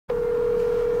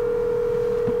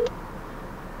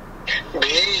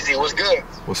What's good?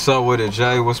 What's up with it,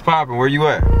 Jay? What's poppin'? Where you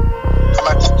at? I'm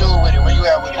at the studio with it. Where you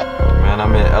at with it? Man,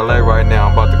 I'm in LA right now.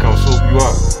 I'm about to come swoop you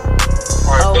up.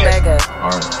 Omega.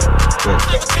 Alright.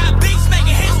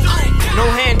 No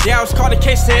handouts, call the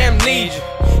case of amnesia.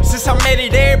 Since I made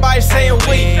it, everybody saying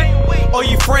we. Oh,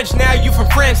 you French now, you from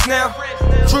France now.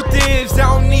 Truth is, I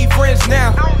don't need friends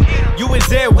now. You was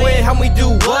there when, how we do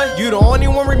what? You the only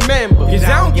one remember, cause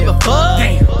I don't give a fuck.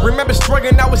 Damn. Remember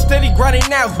struggling, I was steady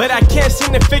grinding out, but I can't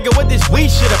seem to figure what this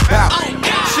weed shit about.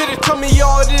 Should've told me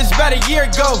all this about a year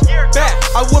ago. Back,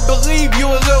 I would believe you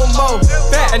a little more.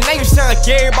 Back, and now you sound like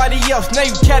everybody else. Now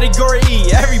you category E,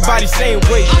 everybody saying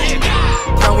wait.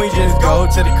 Can we just go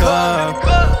to the club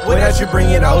without you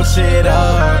bringing old shit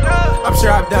up? I'm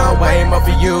sure I've done way more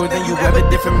for you than you ever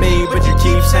did for me, but you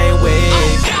keep saying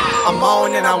wait. I'm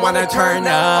on and I wanna turn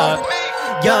up,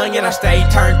 young and I stay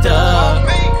turned up.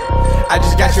 I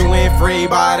just got you in free,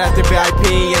 bought at the VIP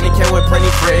and it came with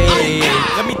plenty free.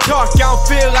 Let me talk, I don't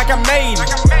feel like I made it.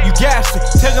 You gassed it,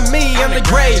 telling me I'm the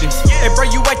greatest. Hey bro,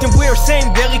 you acting weird, same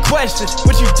daily questions.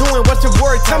 What you doing, what's the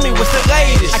word, tell me what's the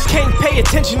latest. I can't pay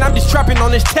attention, I'm just trapping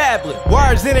on this tablet.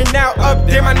 Wires in and out, up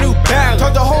there my new balance.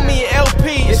 Told the homie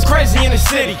LP, it's crazy in the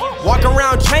city. Walk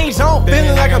around chains on,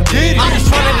 feeling like I'm Diddy. I'm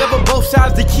just trying to live on both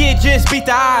sides, the kid just beat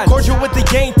the odds. Cordial with the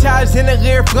gang ties in the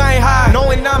leer flying high.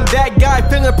 Knowing I'm that guy,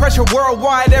 feeling pressure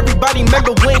worldwide. Everybody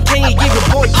remember when, can you give your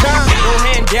boy time? No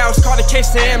handouts, call the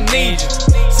case of amnesia.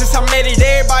 Since I made it,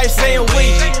 everybody saying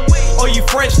we. Oh, you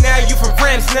French now, you from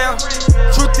France now.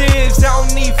 Truth is, I don't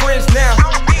need friends now.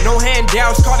 No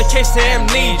handouts, call the case of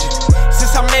amnesia.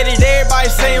 Since I made it, everybody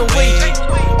saying we.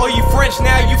 Oh, you French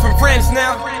now, you from France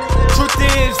now. Truth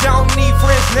is, I don't need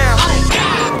friends now.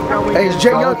 Hey, it's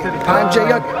Iamjyoungin.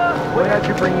 Iamjyoungin.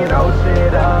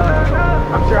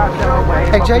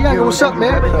 Hey, Iamjyoungin, what's up,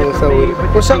 man? What's up with it?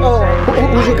 What's up? Oh,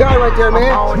 who's your guy right there,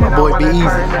 man? My boy Be Easy.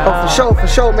 Oh, for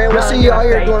sure, man. We see you out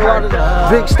here doing a lot of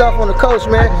big stuff on the coast,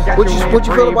 man. What you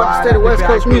feel about the state of West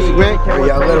Coast music, man? Hey,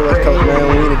 y'all love the West Coast, man.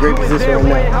 We in a great position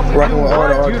right now, rocking with all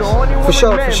the artists. For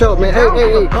sure, man. Hey,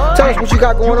 tell us what you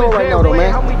got going on right now, though,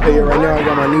 man. Hey, right now I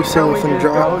got my new single from the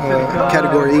drop,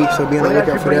 category E, so be on the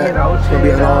lookout for that. It's gonna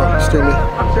be on all streaming,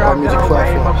 all music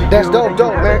platforms. That's dope,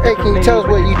 man. Hey, can you tell us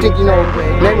what you think,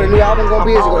 name of the new album gonna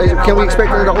be? Can we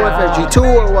expect it to go OFFG 2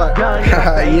 or what?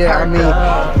 Yeah, I mean,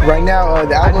 right now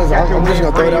the album, I'm just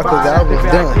gonna throw it out because the album's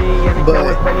done.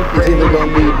 But it's either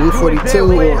gonna be Blue 42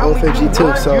 or OFFG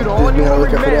 2, so just be on the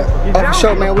lookout for that. Oh, for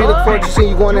sure, man. We look forward to seeing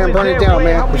you go in there and burn it down,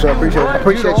 man. For sure, appreciate it.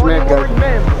 Appreciate you, man. I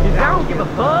don't give a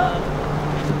fuck.